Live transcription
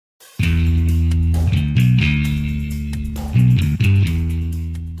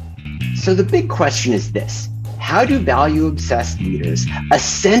So the big question is this: how do value-obsessed leaders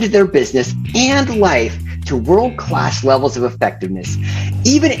ascend their business and life to world-class levels of effectiveness,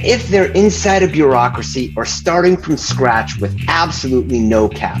 even if they're inside a bureaucracy or starting from scratch with absolutely no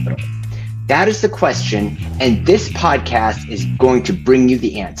capital? That is the question, and this podcast is going to bring you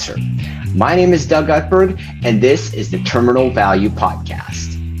the answer. My name is Doug Gutberg, and this is the Terminal Value Podcast.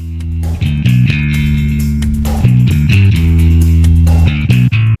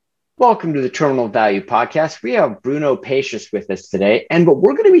 Welcome to the Terminal Value Podcast. We have Bruno Pešec with us today, and what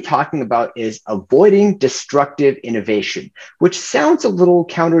we're going to be talking about is avoiding destructive innovation, which sounds a little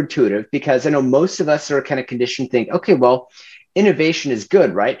counterintuitive because I know most of us are kind of conditioned to think, okay, well, innovation is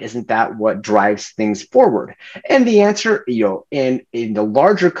good, right? Isn't that what drives things forward? And the answer, in the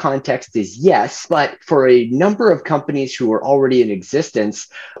larger context is yes. But for a number of companies who are already in existence,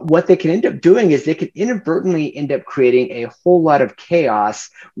 what they can end up doing is they can inadvertently end up creating a whole lot of chaos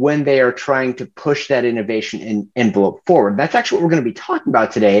when they are trying to push that innovation envelope forward. That's actually what we're going to be talking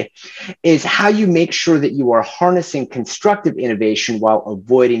about today, is how you make sure that you are harnessing constructive innovation while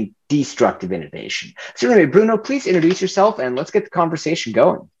avoiding destructive innovation. So anyway, Bruno, please introduce yourself and let's get the conversation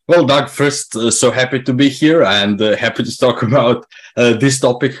going. Well, Doug, first, so happy to be here and happy to talk about this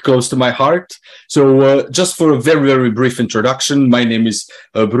topic close to my heart. So just for a very, very brief introduction, my name is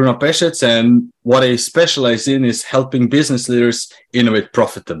Bruno Pešec, and what I specialize in is helping business leaders innovate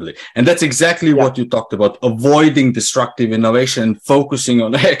profitably. And that's exactly what you talked about, avoiding destructive innovation and focusing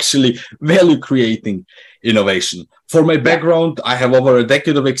on actually value creating innovation. For my background, I have over a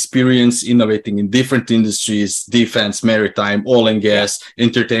decade of experience innovating in different industries: defense, maritime, oil and gas,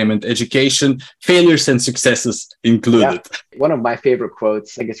 entertainment, education, failures and successes included. One of my favorite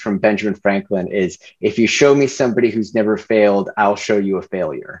quotes, I guess from Benjamin Franklin, is, if you show me somebody who's never failed, I'll show you a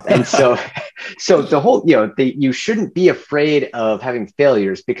failure. And so the whole, you shouldn't be afraid of having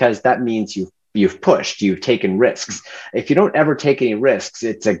failures, because that means you've pushed, you've taken risks. If you don't ever take any risks,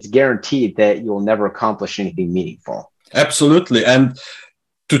 it's guaranteed that you'll never accomplish anything meaningful. Absolutely. And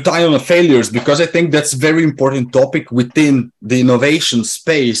to tie on the failures, because I think that's a very important topic within the innovation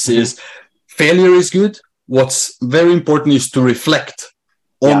space, is failure is good. What's very important is to reflect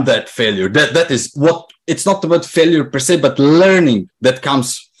on that failure. That is what, it's not about failure per se, but learning that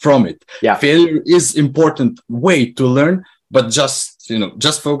comes from it. Failure is important way to learn, but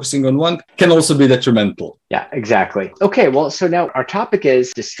just focusing on one can also be detrimental. Yeah, exactly. Okay, well, so now our topic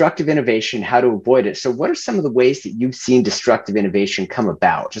is destructive innovation, how to avoid it. So what are some of the ways that you've seen destructive innovation come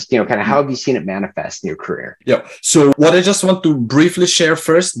about? Just, kind of how have you seen it manifest in your career? Yeah. So what I just want to briefly share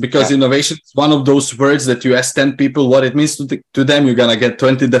first, because innovation is one of those words that you ask 10 people what it means to them, you're going to get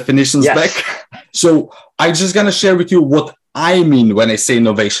 20 definitions back. So I'm just going to share with you what I mean when I say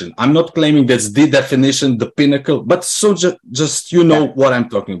innovation. I'm not claiming that's the definition, the pinnacle, but so just what I'm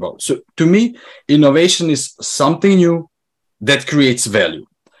talking about. So to me, innovation is something new that creates value.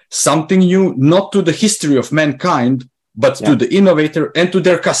 Something new, not to the history of mankind, but to the innovator and to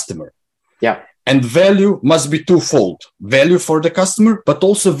their customer. And value must be twofold. Value for the customer, but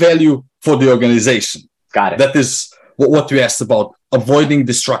also value for the organization. Got it. That is what you asked about, avoiding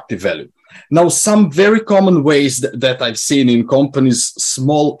destructive value. Now, some very common ways that I've seen in companies,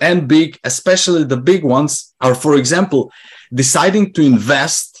 small and big, especially the big ones, are, for example, deciding to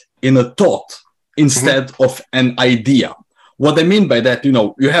invest in a thought instead of an idea. What I mean by that,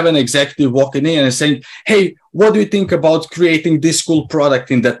 you have an executive walking in and saying, hey, what do you think about creating this cool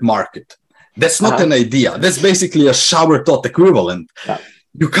product in that market? That's not an idea. That's basically a shower thought equivalent.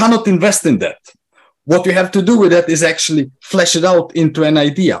 You cannot invest in that. What you have to do with that is actually flesh it out into an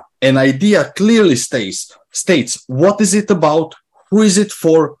idea. An idea clearly states what is it about, who is it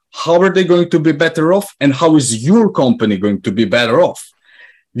for, how are they going to be better off, and how is your company going to be better off.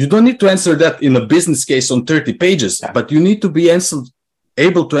 You don't need to answer that in a business case on 30 pages, but you need to be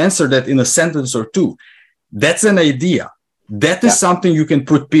able to answer that in a sentence or two. That's an idea. That is something you can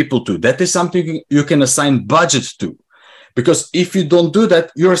put people to. That is something you can assign budget to. Because if you don't do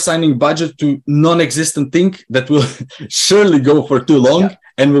that, you're assigning budget to non-existent thing that will surely go for too long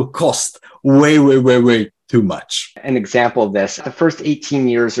and will cost way too much. An example of this, the first 18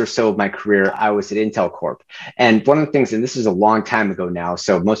 years or so of my career, I was at Intel Corp. And one of the things, and this is a long time ago now,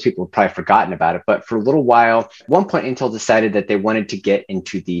 so most people have probably forgotten about it, but for a little while, at one point, Intel decided that they wanted to get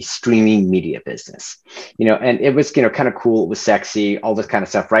into the streaming media business, and it was, kind of cool. It was sexy, all this kind of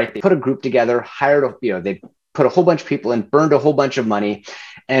stuff, right? They put a group together, they put a whole bunch of people in, burned a whole bunch of money.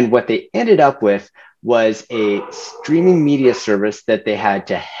 And what they ended up with was a streaming media service that they had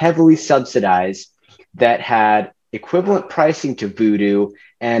to heavily subsidize, that had equivalent pricing to Vudu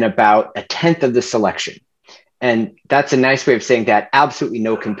and about a tenth of the selection. And that's a nice way of saying that absolutely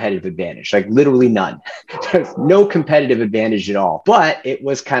no competitive advantage, like literally none. There's no competitive advantage at all. But it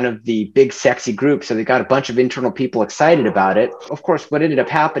was kind of the big sexy group. So they got a bunch of internal people excited about it. Of course, what ended up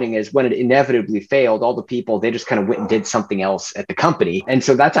happening is when it inevitably failed, all the people, they just kind of went and did something else at the company. And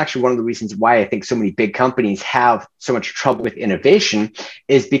so that's actually one of the reasons why I think so many big companies have so much trouble with innovation,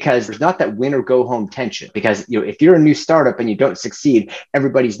 is because there's not that win or go home tension. Because, if you're a new startup and you don't succeed,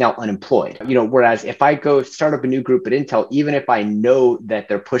 everybody's now unemployed. Whereas if I go start up a new group at Intel, even if I know that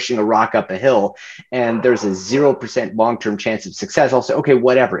they're pushing a rock up a hill and there's a 0% long-term chance of success, I'll say, okay,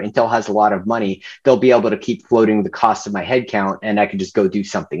 whatever. Intel has a lot of money. They'll be able to keep floating the cost of my headcount, and I can just go do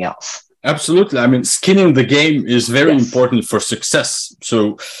something else. Absolutely. I mean, skin in the game is very important for success.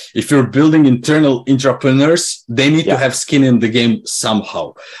 So if you're building internal entrepreneurs, they need to have skin in the game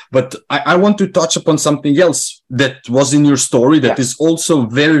somehow. But I want to touch upon something else that was in your story that is also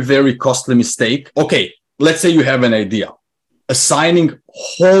very, very costly mistake. Okay, let's say you have an idea, assigning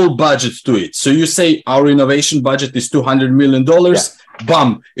whole budget to it. So you say our innovation budget is $200 million.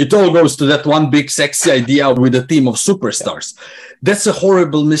 Bam, it all goes to that one big sexy idea with a team of superstars. That's a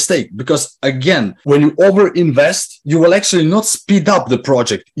horrible mistake, because again, when you overinvest, you will actually not speed up the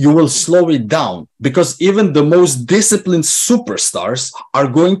project. You will slow it down, because even the most disciplined superstars are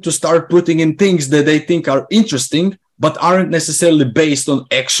going to start putting in things that they think are interesting, but aren't necessarily based on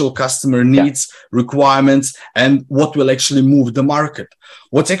actual customer needs, requirements, and what will actually move the market.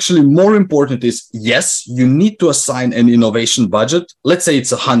 What's actually more important is, yes, you need to assign an innovation budget. Let's say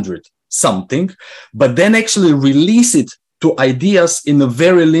it's 100 something, but then actually release it to ideas in a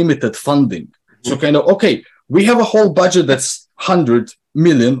very limited funding. So kind of, okay, we have a whole budget that's 100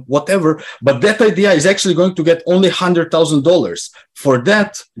 million, whatever, but that idea is actually going to get only $100,000. For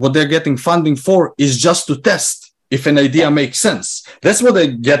that, what they're getting funding for is just to test if an idea makes sense. That's what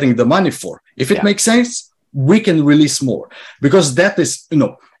they're getting the money for. If it makes sense, we can release more, because that is,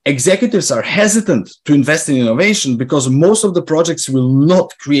 executives are hesitant to invest in innovation because most of the projects will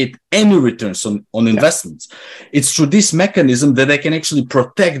not create any returns on investments. It's through this mechanism that they can actually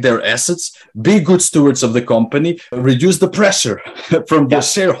protect their assets, be good stewards of the company, reduce the pressure from the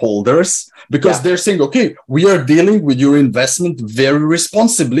shareholders, because they're saying, okay, we are dealing with your investment very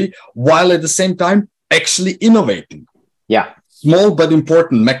responsibly, while at the same time actually innovating. Small but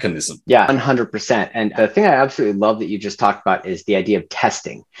important mechanism. 100%. And the thing I absolutely love that you just talked about is the idea of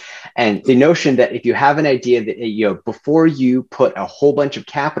testing, and the notion that if you have an idea that, before you put a whole bunch of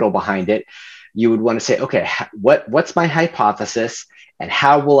capital behind it, you would want to say, okay, what's my hypothesis, and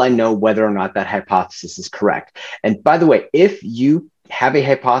how will I know whether or not that hypothesis is correct? And by the way, if you have a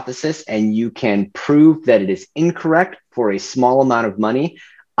hypothesis and you can prove that it is incorrect for a small amount of money,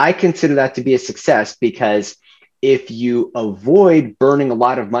 I consider that to be a success, because if you avoid burning a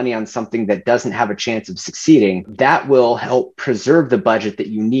lot of money on something that doesn't have a chance of succeeding, that will help preserve the budget that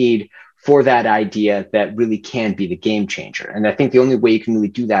you need for that idea that really can be the game changer. And I think the only way you can really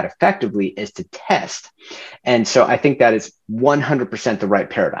do that effectively is to test. And so I think that is 100% the right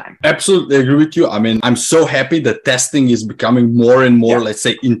paradigm. Absolutely agree with you. I mean, I'm so happy that testing is becoming more and more, let's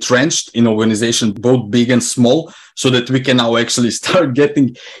say, entrenched in organizations, both big and small, so that we can now actually start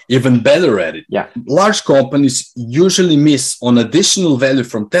getting even better at it. Large companies usually miss on additional value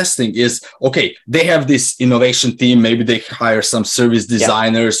from testing is, okay, they have this innovation team, maybe they hire some service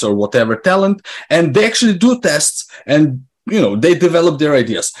designers or whatever talent, and they actually do tests and, they develop their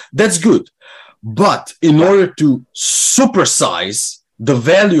ideas. That's good. But in order to supersize the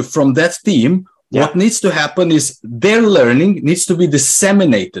value from that team, what needs to happen is their learning needs to be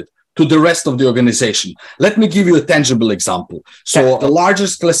disseminated to the rest of the organization. Let me give you a tangible example. So the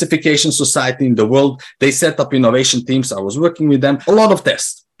largest classification society in the world, they set up innovation teams. I was working with them, a lot of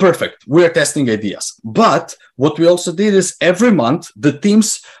tests. Perfect. We're testing ideas. But what we also did is every month, the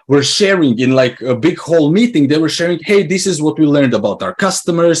teams were sharing in like a big whole meeting. They were sharing, hey, this is what we learned about our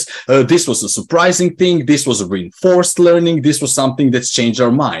customers. This was a surprising thing. This was a reinforced learning. This was something that's changed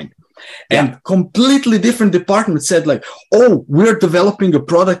our mind. And completely different departments said like, oh, we're developing a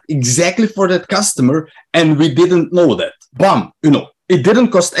product exactly for that customer, and we didn't know that. Bam, it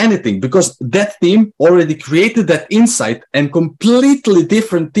didn't cost anything, because that team already created that insight, and completely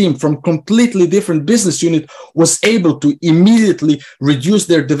different team from completely different business unit was able to immediately reduce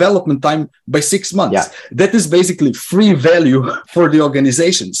their development time by 6 months. That is basically free value for the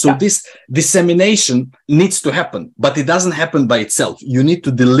organization. So this dissemination needs to happen, but it doesn't happen by itself. You need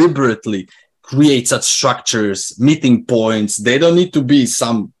to deliberately create such structures, meeting points. They don't need to be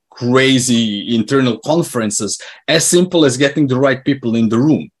some crazy internal conferences, as simple as getting the right people in the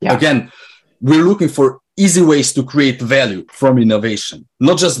room. Again, we're looking for easy ways to create value from innovation,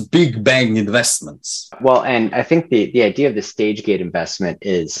 not just big bang investments. Well, and I think the idea of the stage gate investment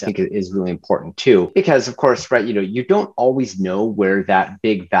is really important too, because of course, right, you don't always know where that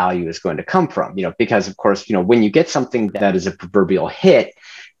big value is going to come from, because of course, when you get something that is a proverbial hit,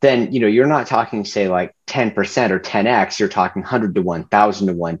 then, you're not talking, say, like 10% or 10x, you're talking 100 to 1, 1,000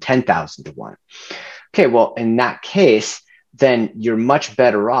 to 1, 10,000 to 1. Okay, well, in that case, then you're much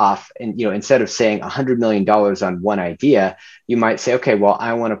better off. And, instead of saying $100 million on one idea, you might say, okay, well,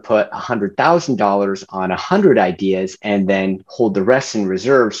 I want to put $100,000 on 100 ideas and then hold the rest in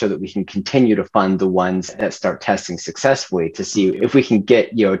reserve so that we can continue to fund the ones that start testing successfully to see if we can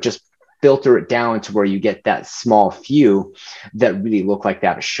get, just filter it down to where you get that small few that really look like they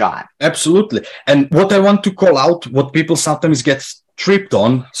have a shot. Absolutely. And what I want to call out, what people sometimes get tripped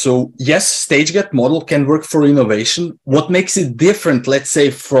on. So yes, stage gate model can work for innovation. What makes it different, let's say,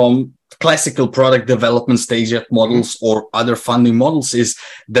 from classical product development stage gate models or other funding models is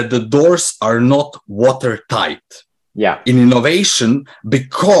that the doors are not watertight. Yeah. In innovation,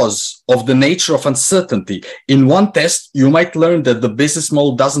 because of the nature of uncertainty, in one test, you might learn that the business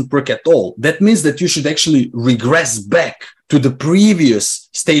model doesn't work at all. That means that you should actually regress back to the previous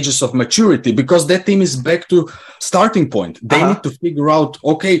stages of maturity because that team is back to starting point. They need to figure out,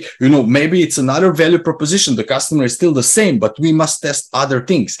 okay, maybe it's another value proposition. The customer is still the same, but we must test other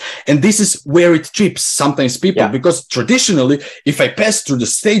things. And this is where it trips sometimes people because traditionally, if I pass through the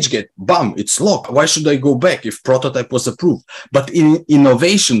stage gate, bam, it's locked. Why should I go back if prototype was approved? But in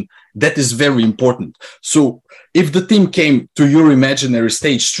innovation, that is very important. So if the team came to your imaginary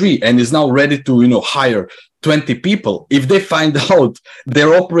stage 3 and is now ready to, hire 20 people, if they find out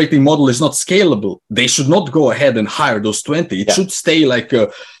their operating model is not scalable, they should not go ahead and hire those 20. It should stay like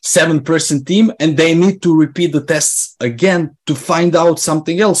a 7-person team, and they need to repeat the tests again to find out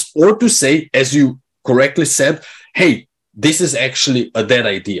something else, or to say, as you correctly said, hey, this is actually a dead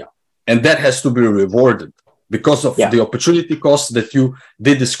idea. And that has to be rewarded because of the opportunity cost that you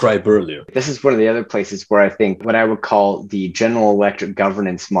did describe earlier. This is one of the other places where I think what I would call the General Electric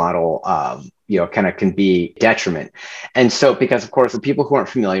governance model kind of can be detriment. And so, because of course, for people who aren't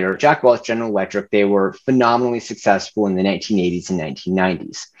familiar, Jack Welch, General Electric, they were phenomenally successful in the 1980s and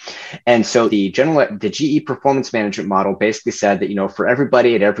 1990s. And so the GE performance management model basically said that, for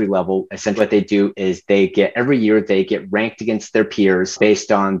everybody at every level, essentially what they do is every year they get ranked against their peers based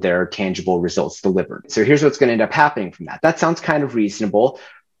on their tangible results delivered. So here's what's going to end up happening from that. That sounds kind of reasonable,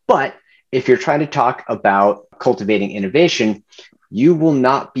 but if you're trying to talk about cultivating innovation, you will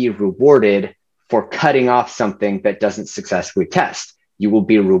not be rewarded for cutting off something that doesn't successfully test. You will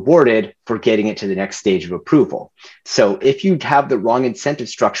be rewarded for getting it to the next stage of approval. So if you have the wrong incentive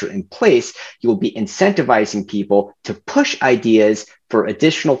structure in place, you will be incentivizing people to push ideas for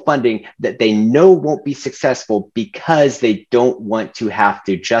additional funding that they know won't be successful because they don't want to have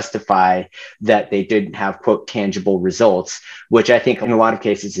to justify that they didn't have, quote, tangible results, which I think in a lot of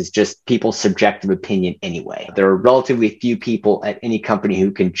cases is just people's subjective opinion anyway. There are relatively few people at any company who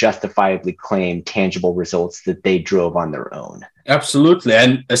can justifiably claim tangible results that they drove on their own. Absolutely.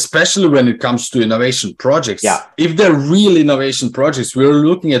 And especially when it comes to innovation projects, if they're real innovation projects, we're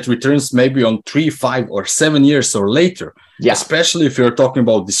looking at returns maybe on 3, 5, or 7 years or later, especially if you're talking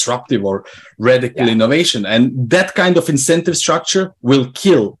about disruptive or radical innovation. And that kind of incentive structure will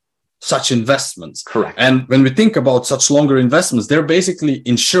kill such investments. Correct. And when we think about such longer investments, they're basically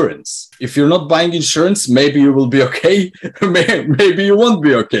insurance. If you're not buying insurance, maybe you will be okay. Maybe you won't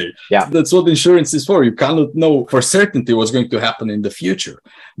be okay. Yeah. That's what insurance is for. You cannot know for certainty what's going to happen in the future.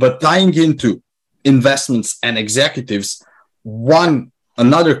 But tying into investments and executives,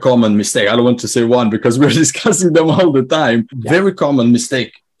 another common mistake, I don't want to say one because we're discussing them all the time, very common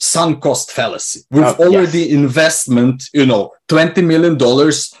mistake, sunk cost fallacy. We've already investment, $20 million,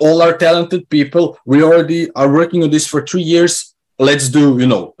 all our talented people. We already are working on this for 3 years. Let's do,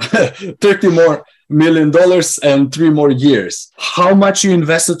 $30 more million and 3 more years. How much you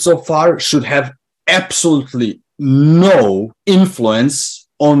invested so far should have absolutely no influence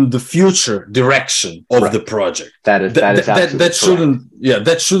on the future direction of the project. That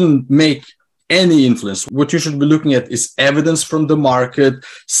shouldn't make any influence. What you should be looking at is evidence from the market,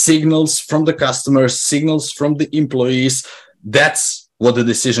 signals from the customers, signals from the employees. That's what the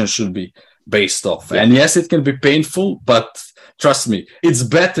decision should be based off. And yes, it can be painful, but Trust me, it's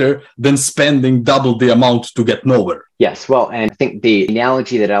better than spending double the amount to get nowhere. Yes. Well, and I think the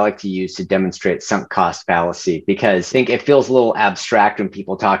analogy that I like to use to demonstrate sunk cost fallacy, because I think it feels a little abstract when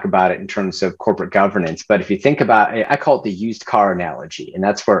people talk about it in terms of corporate governance. But if you think about it, I call it the used car analogy. And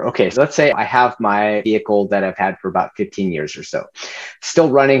that's where, okay, so let's say I have my vehicle that I've had for about 15 years or so,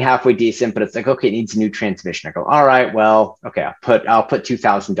 still running halfway decent, but it's like, okay, it needs a new transmission. I go, all right, well, okay, I'll put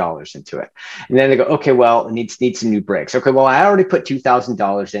 $2,000 into it. And then they go, okay, well, it needs some new brakes. Okay, well, I already put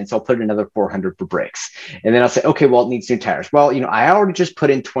 $2,000 in, so I'll put another $400 for brakes. And then I'll say, okay, well, needs new tires. Well, I already just put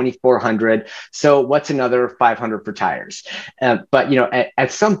in 2,400. So what's another 500 for tires? But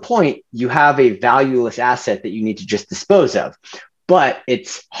at some point you have a valueless asset that you need to just dispose of. But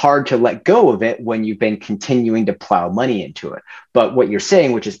it's hard to let go of it when you've been continuing to plow money into it. But what you're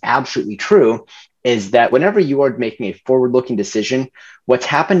saying, which is absolutely true, is that whenever you are making a forward-looking decision, what's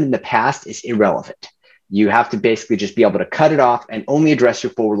happened in the past is irrelevant. You have to basically just be able to cut it off and only address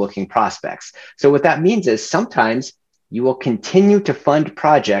your forward-looking prospects. So what that means is sometimes you will continue to fund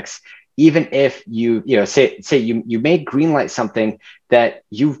projects even if you say you may greenlight something that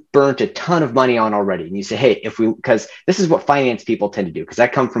you've burnt a ton of money on already. And you say, hey, because this is what finance people tend to do, because I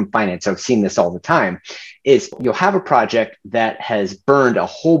come from finance, so I've seen this all the time, is you'll have a project that has burned a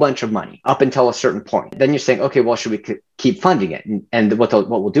whole bunch of money up until a certain point. Then you're saying, okay, well, should we keep funding it? And what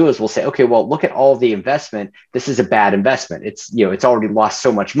we'll do is we'll say, okay, well, look at all the investment. This is a bad investment. It's already lost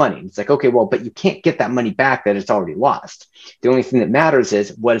so much money. It's like, okay, well, but you can't get that money back that it's already lost. The only thing that matters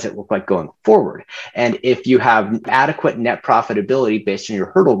is what does it look like going forward? And if you have adequate net profitability based on your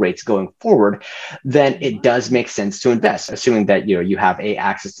hurdle rates going forward, then it does make sense to invest, assuming that you have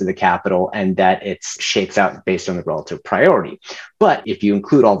access to the capital and that it shakes out based on the relative priority. But if you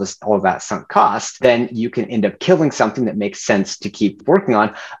include all of that sunk cost, then you can end up killing something that makes sense to keep working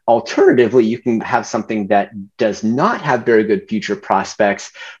on. Alternatively, you can have something that does not have very good future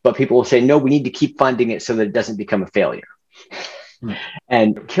prospects, but people will say, no, we need to keep funding it so that it doesn't become a failure.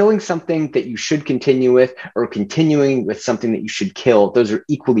 And killing something that you should continue with or continuing with something that you should kill, those are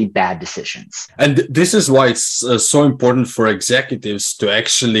equally bad decisions. And this is why it's so important for executives to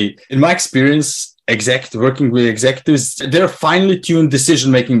actually, in my experience, working with executives, they're finely tuned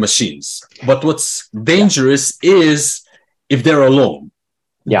decision-making machines. But what's dangerous is if they're alone.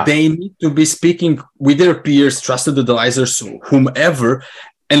 Yeah. They need to be speaking with their peers, trusted advisors, whomever,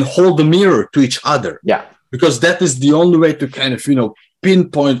 and hold the mirror to each other. Yeah. Because that is the only way to kind of,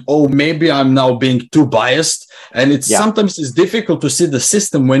 pinpoint, oh, maybe I'm now being too biased. And sometimes it's difficult to see the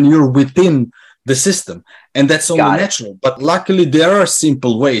system when you're within the system. And that's only natural. But luckily, there are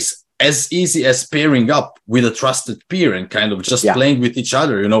simple ways, as easy as pairing up with a trusted peer and kind of just playing with each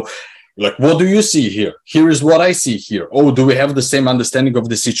other, like, what do you see here? Here is what I see here. Oh, do we have the same understanding of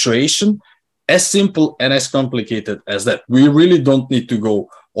the situation? As simple and as complicated as that. We really don't need to go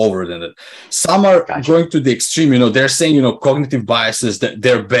over than that. Some are going to the extreme, they're saying, cognitive biases, that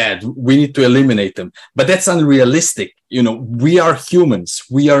they're bad. We need to eliminate them. But that's unrealistic. We are humans.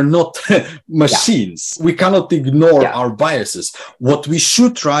 We are not machines. We cannot ignore our biases. What we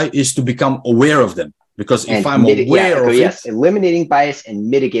should try is to become aware of them. Because if I'm aware of it... Eliminating bias and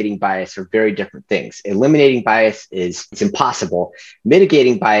mitigating bias are very different things. Eliminating bias it's impossible.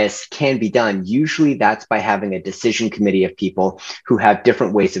 Mitigating bias can be done. Usually that's by having a decision committee of people who have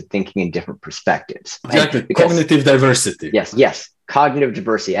different ways of thinking and different perspectives. Exactly. Cognitive diversity. Yes. Cognitive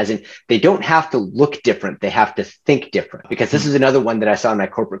diversity, as in they don't have to look different. They have to think different. Because this is another one that I saw in my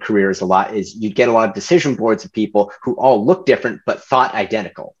corporate careers a lot, is you get a lot of decision boards of people who all look different but thought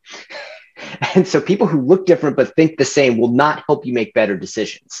identical. And so people who look different but think the same will not help you make better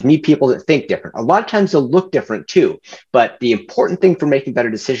decisions. You need people that think different. A lot of times they'll look different too. But the important thing for making better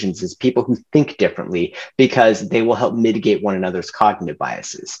decisions is people who think differently, because they will help mitigate one another's cognitive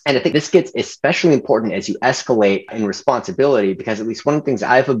biases. And I think this gets especially important as you escalate in responsibility, because at least one of the things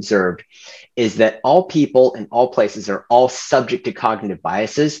I've observed is that all people in all places are all subject to cognitive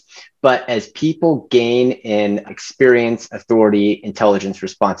biases. But as people gain in experience, authority, intelligence,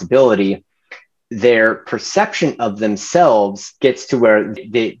 responsibility, their perception of themselves gets to where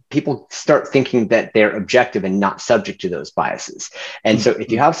people start thinking that they're objective and not subject to those biases. And so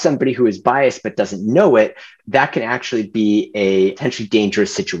if you have somebody who is biased but doesn't know it, that can actually be a potentially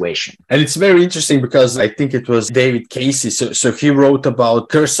dangerous situation. And it's very interesting because I think it was David Casey. So he wrote about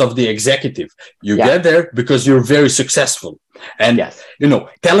curse of the executive. You get there because you're very successful. And,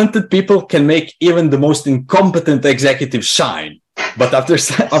 talented people can make even the most incompetent executive shine. But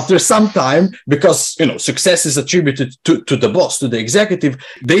after some time, because, success is attributed to the boss, to the executive,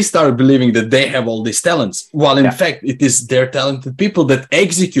 they start believing that they have all these talents. While in fact, it is their talented people that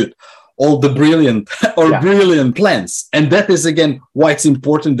execute all the brilliant brilliant plans. And that is, again, why it's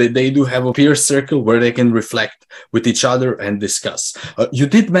important that they do have a peer circle where they can reflect with each other and discuss. You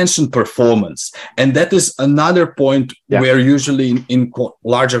did mention performance, and that is another point where usually in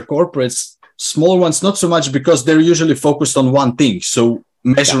larger corporates, small ones, not so much, because they're usually focused on one thing. So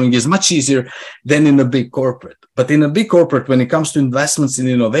measuring is much easier than in a big corporate. But in a big corporate, when it comes to investments in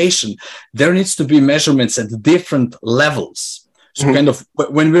innovation, there needs to be measurements at different levels. So kind of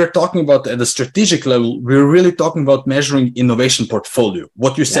when we're talking about at the strategic level, we're really talking about measuring innovation portfolio.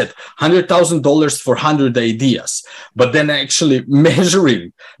 What you said, $100,000 for 100 ideas, but then actually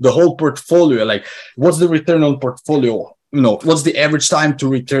measuring the whole portfolio, like what's the return on portfolio? What's the average time to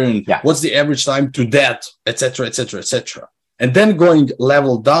return? What's the average time to debt, et cetera, et cetera, et cetera. And then going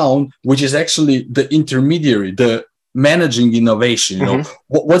level down, which is actually the intermediary, the managing innovation.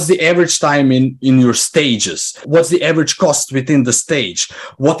 What's the average time in your stages? What's the average cost within the stage?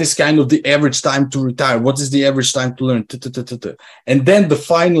 What is kind of the average time to retire? What is the average time to learn? And then the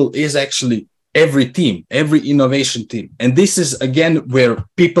final is actually every team, every innovation team. And this is, again, where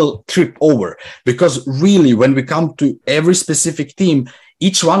people trip over, because really, when we come to every specific team,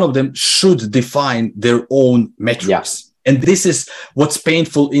 each one of them should define their own metrics. And this is what's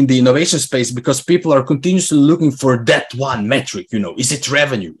painful in the innovation space, because people are continuously looking for that one metric. Is it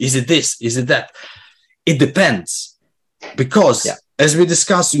revenue? Is it this? Is it that? It depends. Because as we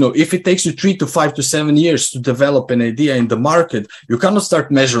discussed, if it takes you 3 to 5 to 7 years to develop an idea in the market, you cannot start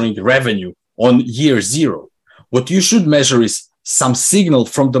measuring revenue on year 0. What you should measure is some signal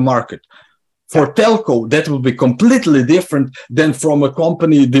from the market. For telco, that will be completely different than from a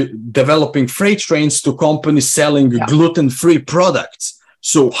company developing freight trains to companies selling gluten-free products.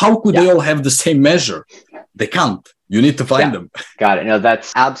 So how could they all have the same measure? They can't. You need to find them. Got it. No,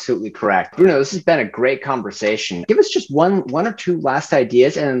 that's absolutely correct. Bruno, this has been a great conversation. Give us just one or two last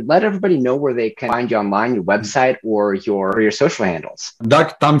ideas, and let everybody know where they can find you online, your website or your social handles.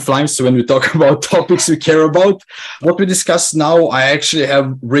 Doug, time flies when we talk about topics we care about. What we discuss now, I actually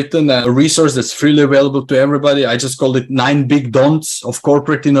have written a resource that's freely available to everybody. I just called it 9 Big Don'ts of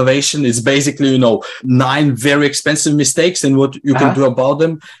Corporate Innovation. It's basically, 9 very expensive mistakes and what you can do about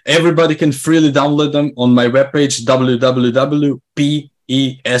them. Everybody can freely download them on my webpage,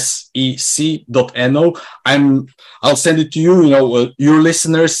 www.pesec.no. I'll send it to you. Your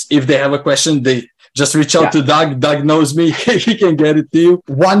listeners, if they have a question, they just reach out to Doug. Doug knows me. He can get it to you.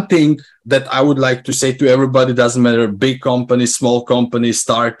 One thing that I would like to say to everybody, doesn't matter, big company, small company,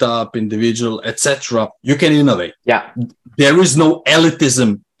 startup, individual, etc. You can innovate. There is no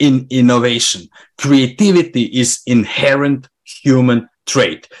elitism in innovation. Creativity is inherent human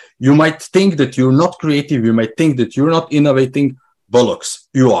trait. You might think that you're not creative. You might think that you're not innovating. Bollocks,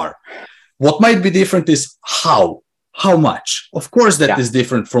 you are. What might be different is how much. Of course, that is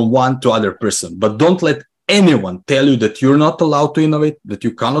different from one to other person. But don't let anyone tell you that you're not allowed to innovate, that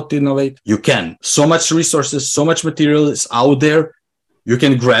you cannot innovate. You can. So much resources, so much material is out there. You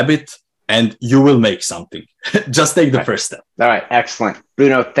can grab it and you will make something. Just take the first step. All right. Excellent.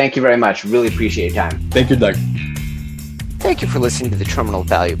 Bruno, thank you very much. Really appreciate your time. Thank you, Doug. Thank you for listening to the Terminal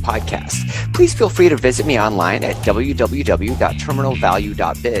Value Podcast. Please feel free to visit me online at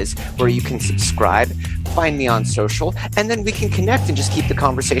www.terminalvalue.biz, where you can subscribe, find me on social, and then we can connect and just keep the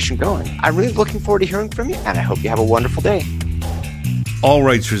conversation going. I'm really looking forward to hearing from you, and I hope you have a wonderful day. All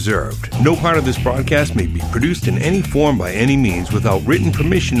rights reserved. No part of this broadcast may be produced in any form by any means without written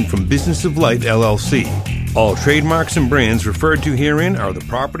permission from Business of Light, LLC. All trademarks and brands referred to herein are the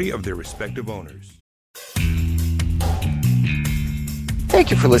property of their respective owners. Thank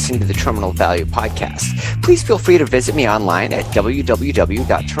you for listening to the Terminal Value Podcast. Please feel free to visit me online at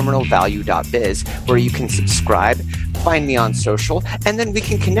www.terminalvalue.biz, where you can subscribe, find me on social, and then we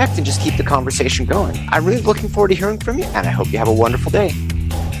can connect and just keep the conversation going. I'm really looking forward to hearing from you, and I hope you have a wonderful day.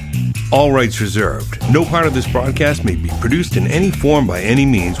 All rights reserved. No part of this broadcast may be produced in any form by any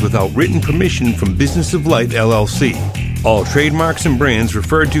means without written permission from Business of Light, LLC. All trademarks and brands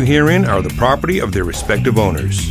referred to herein are the property of their respective owners.